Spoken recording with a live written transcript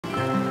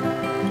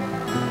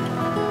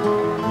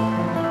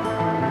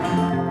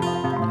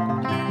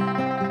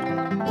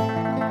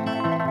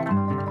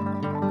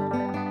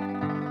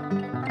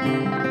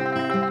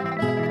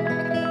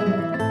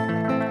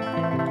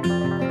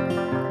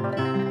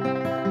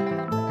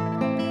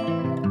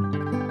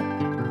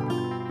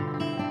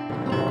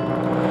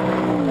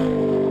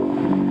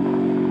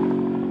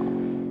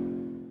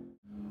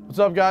What's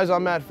up guys,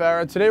 I'm Matt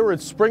Farah. Today we're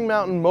at Spring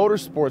Mountain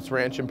Motorsports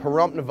Ranch in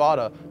Pahrump,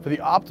 Nevada for the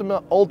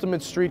Optima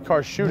Ultimate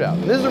Streetcar Shootout.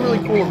 And this is a really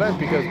cool event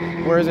because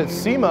whereas at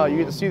SEMA you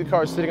get to see the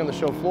cars sitting on the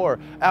show floor,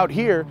 out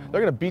here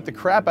they're going to beat the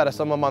crap out of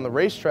some of them on the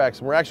racetracks,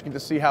 and we're actually going to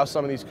see how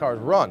some of these cars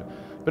run.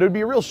 But it would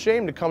be a real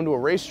shame to come to a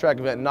racetrack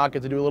event and not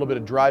get to do a little bit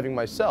of driving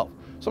myself.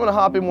 So I'm going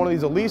to hop in one of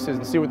these Elises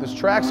and see what this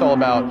track's all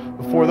about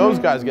before those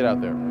guys get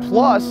out there.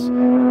 Plus,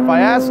 if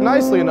I ask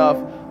nicely enough,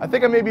 I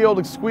think I may be able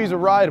to squeeze a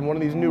ride in one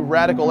of these new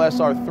Radical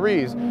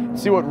SR3s and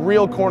see what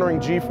real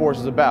cornering G-force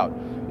is about.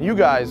 You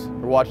guys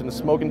are watching The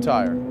Smoking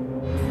Tire.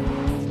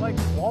 It's like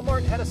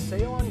Walmart had a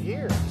sale on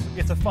gears.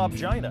 It's a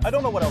fobgina. I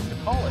don't know what else to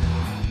call it.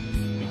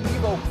 The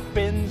Evo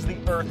bends the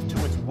earth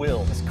to its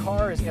will. This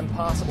car is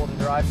impossible to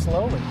drive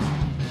slowly.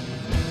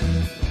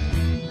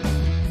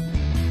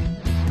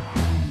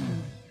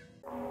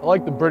 I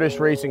like the British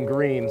racing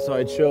green, so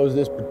I chose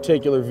this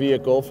particular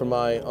vehicle for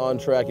my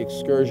on-track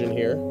excursion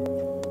here.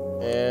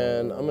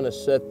 And I'm gonna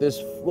set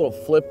this little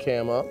flip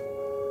cam up.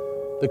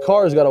 The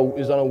car is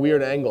on a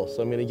weird angle,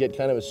 so I'm gonna get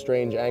kind of a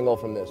strange angle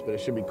from this, but it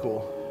should be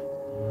cool.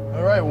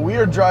 All right, well, we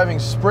are driving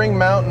Spring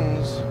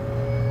Mountain's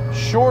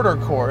shorter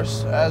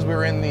course. As we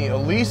were in the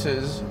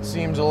Elises, it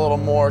seems a little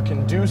more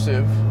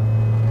conducive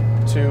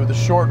to the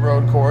short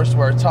road course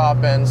where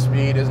top end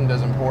speed isn't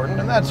as important,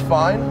 and that's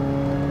fine.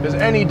 Because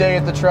any day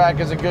at the track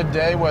is a good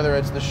day, whether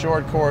it's the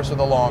short course or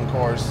the long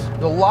course.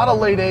 There's a lot of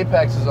late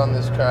apexes on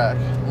this track.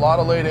 A lot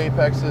of late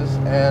apexes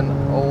and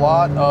a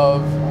lot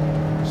of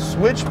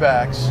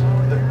switchbacks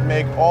that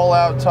make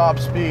all-out top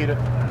speed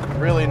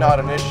really not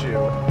an issue.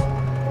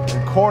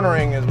 And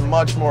cornering is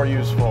much more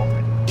useful.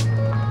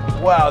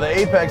 Wow, the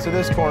apex of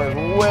this corner is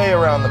way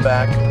around the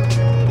back.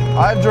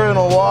 I've driven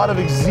a lot of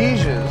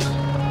Exesias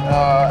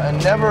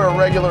and never a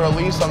regular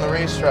Elise on the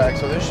racetrack,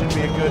 so this should be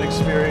a good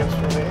experience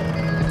for me.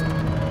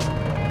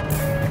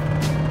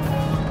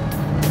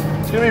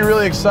 It's going to be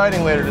really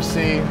exciting later to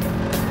see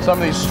some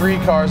of these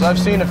street cars. I've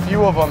seen a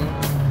few of them,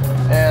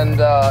 and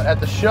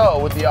at the show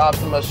with the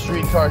Optima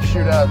Streetcar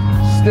Shootout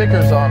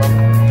stickers on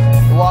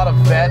them. A lot of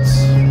vets,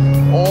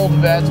 old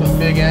vets with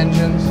big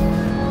engines.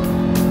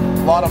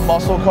 A lot of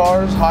muscle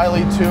cars,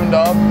 highly tuned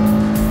up.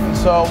 And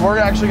so we're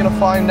actually going to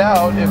find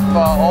out if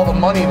all the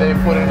money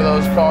they've put into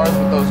those cars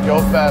with those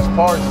go-fast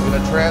parts is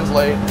going to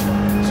translate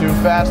to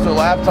faster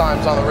lap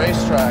times on the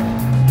racetrack.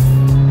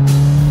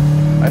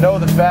 I know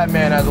the fat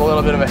man has a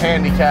little bit of a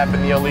handicap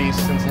in the Elise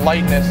since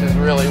lightness is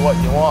really what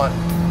you want,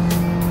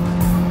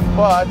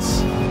 but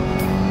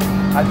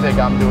I think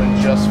I'm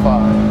doing just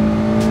fine.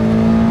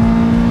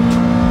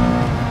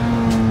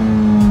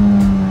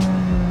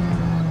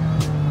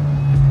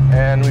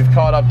 And we've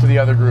caught up to the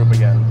other group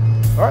again.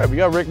 All right, we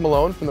got Rick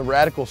Malone from the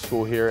Radical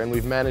School here, and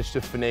we've managed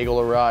to finagle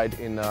a ride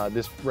in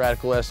this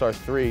Radical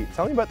SR3.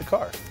 Tell me about the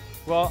car.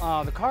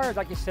 Well, the car,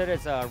 like you said,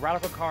 is a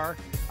Radical car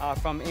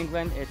from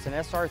England. It's an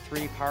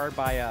SR3 powered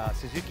by a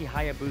Suzuki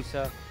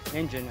Hayabusa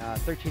engine,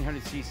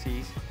 1300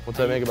 cc's. What's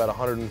that make, about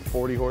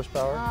 140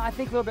 horsepower? I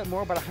think a little bit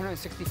more, about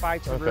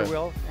 165 to the rear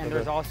wheel. And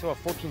there's also a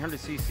 1400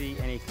 cc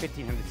and a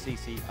 1500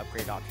 cc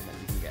upgrade option that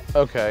you can get.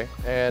 Okay,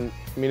 and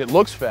I mean, it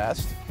looks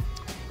fast.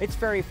 It's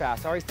very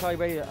fast. I always tell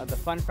everybody the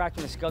fun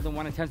factor on a scale of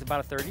 1 to 10 is about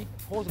a 30.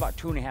 Holds about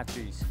 2.5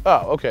 G's.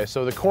 Oh, okay.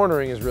 So the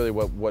cornering is really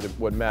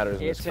what matters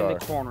in this car. It's in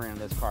the cornering of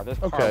this car. This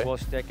car will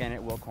stick and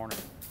it will corner.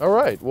 All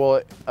right.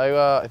 Well,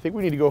 I think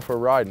we need to go for a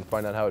ride and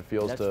find out how it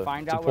feels to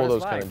pull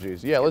those kind of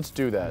G's. Yeah, let's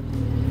do that.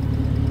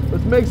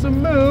 Let's make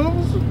some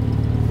moves.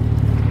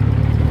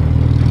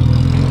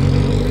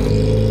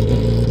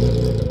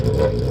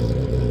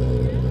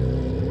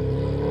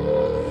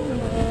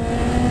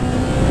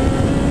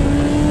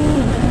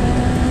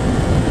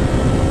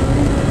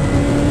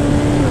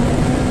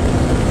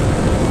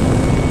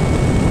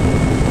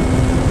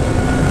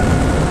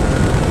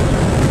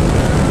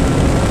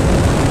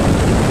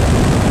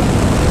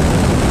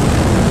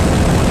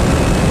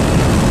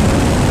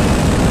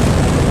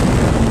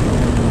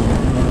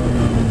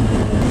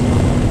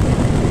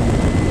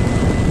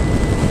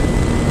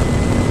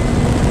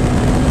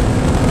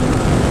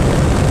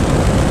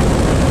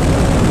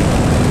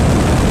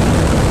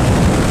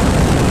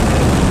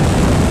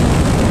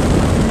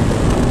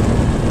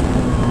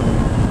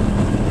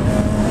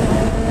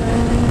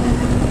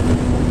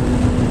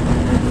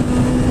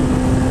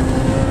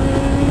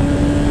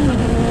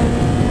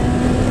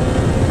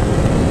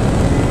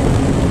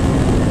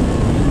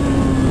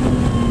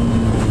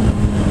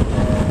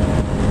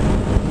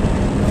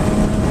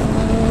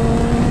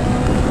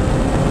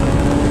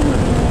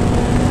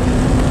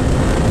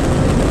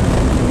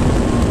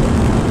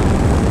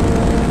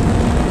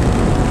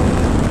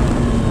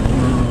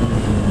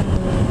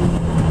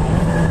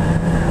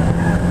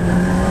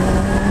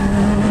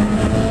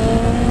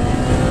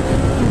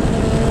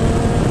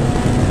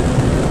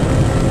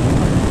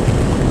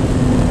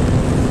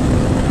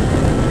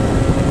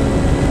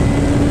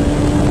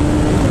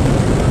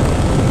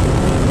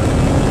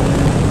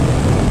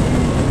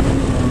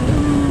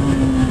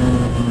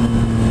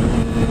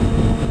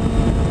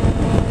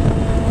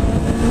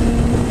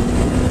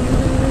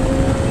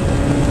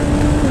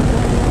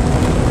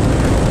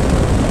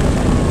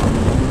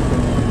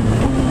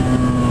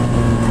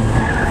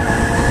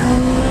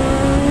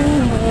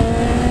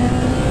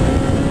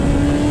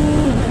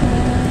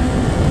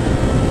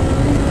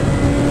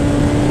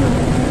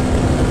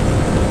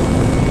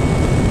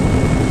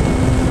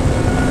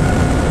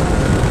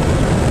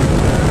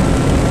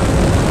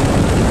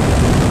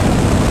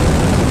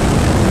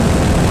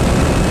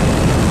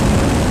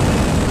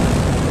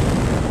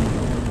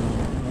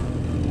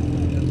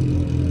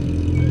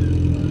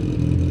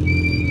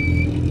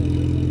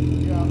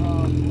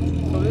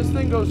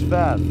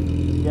 fast.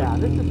 Yeah,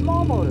 this is a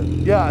small motor.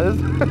 Yeah, this,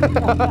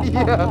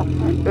 yeah,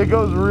 it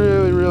goes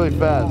really, really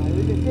fast.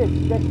 You can see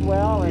it sticks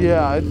well. And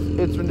Yeah,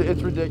 it's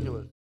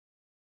ridiculous.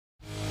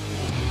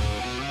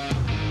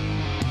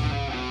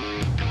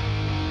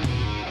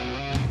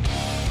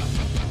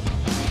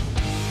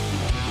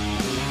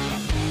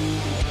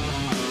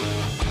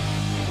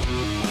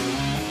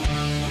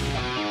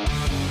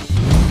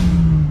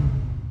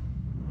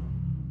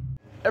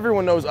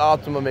 Everyone knows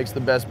Optima makes the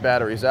best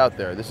batteries out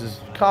there. This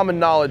is common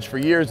knowledge for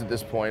years at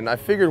this point, and I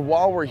figured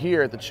while we're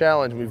here at the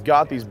challenge and we've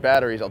got these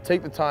batteries, I'll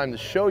take the time to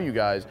show you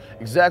guys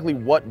exactly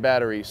what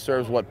battery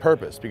serves what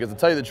purpose. Because to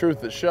tell you the truth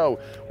at the show,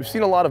 we've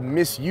seen a lot of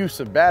misuse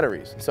of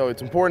batteries. So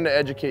it's important to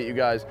educate you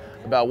guys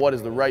about what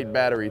is the right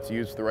battery to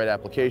use for the right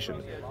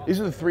application. These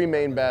are the three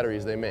main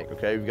batteries they make,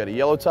 okay? We've got a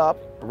yellow top,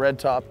 a red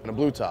top, and a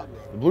blue top.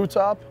 The blue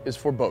top is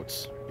for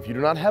boats. If you do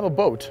not have a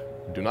boat,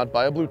 do not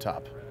buy a blue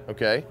top,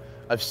 okay?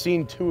 I've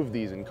seen two of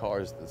these in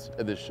cars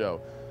at this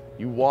show.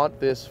 You want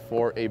this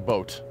for a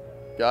boat.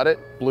 Got it?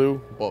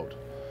 Blue boat.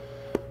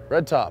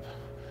 Red top.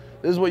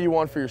 This is what you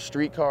want for your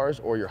street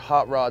cars or your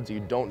hot rods that you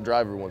don't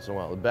drive every once in a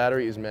while. The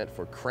battery is meant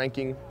for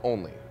cranking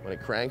only. When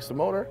it cranks the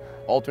motor,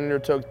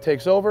 alternator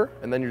takes over,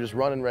 and then you're just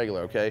running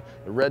regular, okay?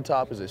 The red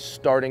top is a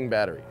starting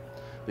battery.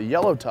 The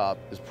yellow top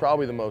is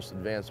probably the most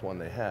advanced one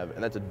they have,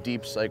 and that's a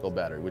deep cycle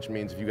battery, which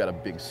means if you've got a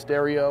big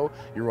stereo,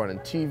 you're running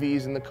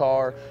TVs in the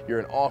car, you're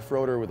an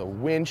off-roader with a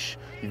winch,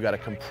 you've got a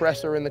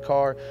compressor in the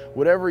car,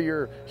 whatever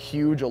your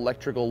huge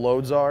electrical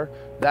loads are,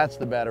 that's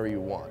the battery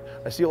you want.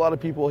 I see a lot of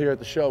people here at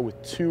the show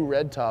with two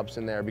red tops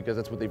in there because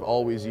that's what they've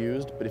always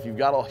used, but if you've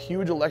got a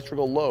huge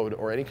electrical load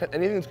or anything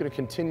that's going to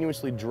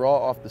continuously draw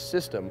off the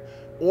system,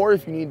 or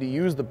if you need to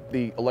use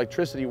the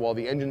electricity while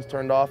the engine's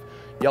turned off,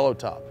 yellow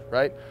top,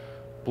 right?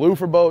 Blue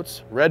for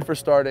boats, red for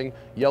starting,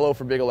 yellow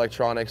for big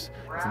electronics.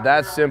 It's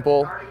that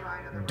simple.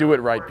 Do it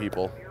right,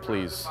 people,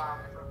 please.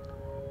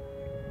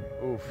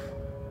 Oof,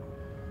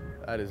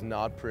 that is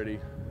not pretty.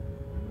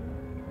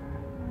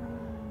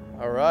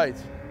 All right.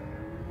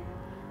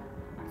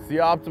 It's the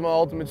Optima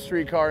Ultimate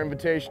Streetcar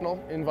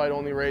Invitational,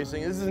 invite-only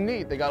racing. This is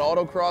neat. They got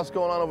autocross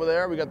going on over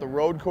there. We got the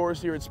road course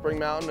here at Spring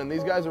Mountain, and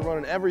these guys are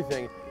running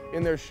everything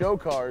in their show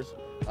cars.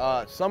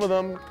 Some of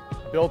them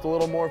built a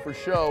little more for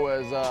show,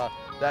 as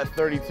that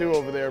 32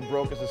 over there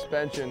broke a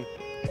suspension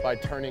by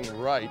turning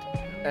right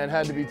and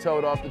had to be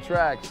towed off the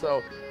track.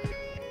 So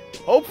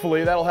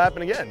hopefully that'll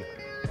happen again.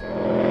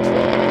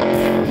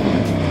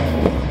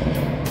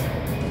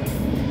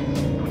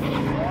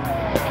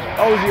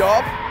 Oh, is he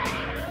off?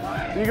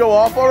 Did he go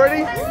off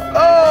already?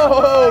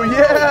 Oh,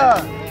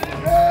 yeah!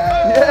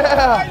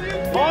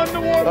 Yeah! On the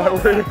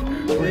warm-up.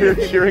 We're here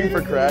cheering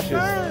for crashes.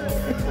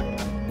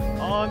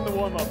 On the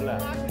warm-up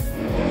lap.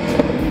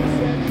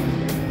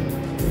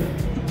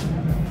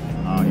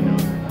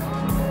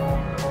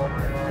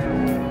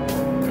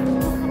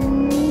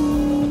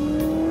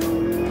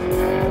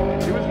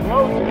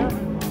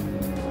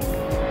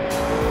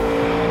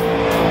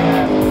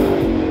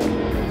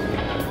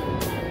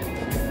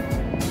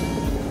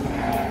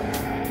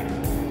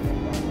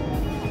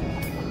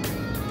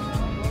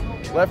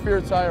 Left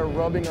rear tire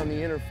rubbing on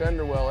the inner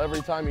fender well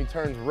every time he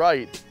turns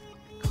right.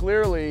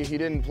 Clearly, he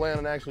didn't plan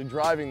on actually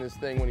driving this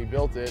thing when he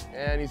built it,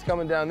 and he's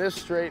coming down this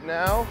straight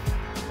now.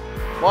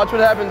 Watch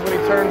what happens when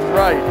he turns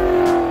right.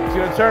 He's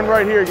gonna turn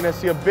right here, you're gonna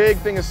see a big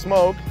thing of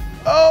smoke.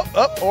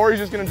 Or he's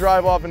just gonna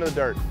drive off into the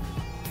dirt.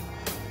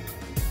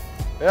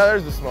 Yeah,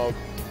 there's the smoke.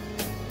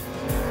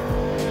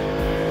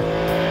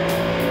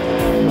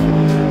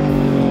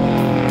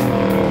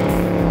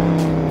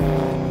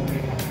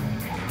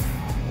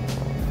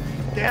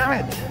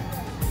 Damn it!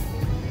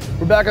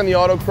 We're back on the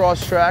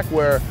autocross track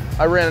where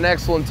I ran an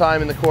excellent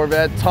time in the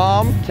Corvette.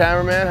 Tom,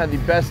 cameraman, had the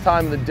best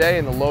time of the day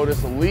in the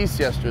Lotus Elise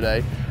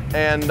yesterday.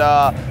 And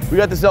we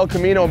got this El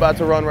Camino about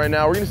to run right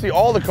now. We're gonna see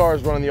all the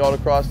cars run on the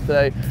autocross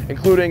today,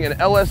 including an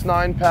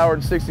LS9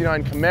 powered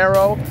 69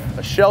 Camaro,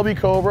 a Shelby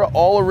Cobra,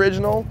 all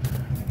original,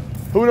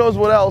 who knows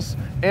what else,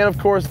 and of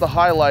course the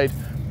highlight,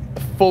 a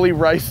fully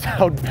riced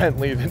out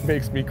Bentley that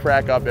makes me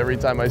crack up every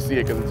time I see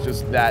it because it's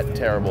just that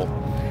terrible.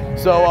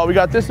 So we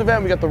got this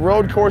event, we got the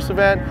road course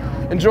event.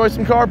 Enjoy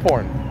some car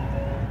porn.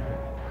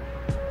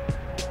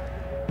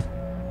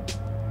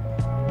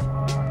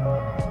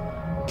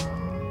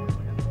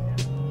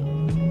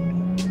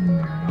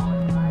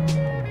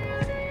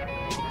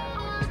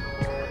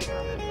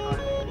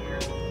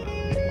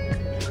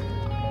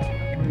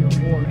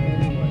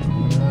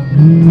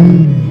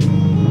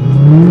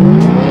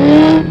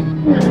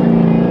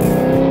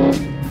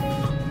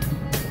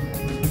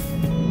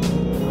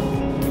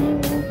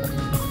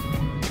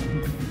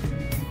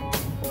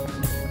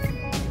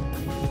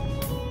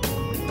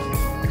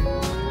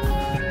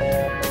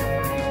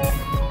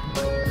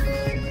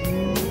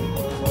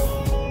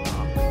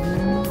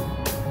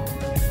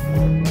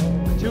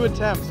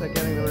 Attempts at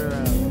getting the rear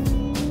end.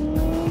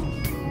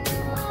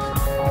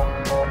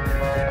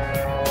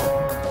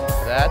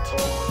 That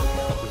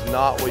is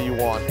not what you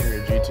want from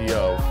your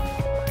GTO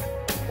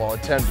while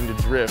attempting to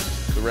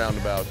drift the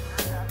roundabout.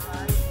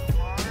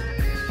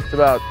 It's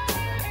about,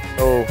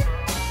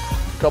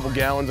 couple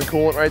gallons of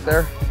coolant right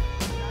there.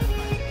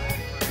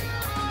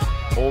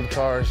 Old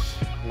cars,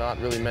 not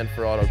really meant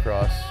for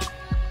autocross.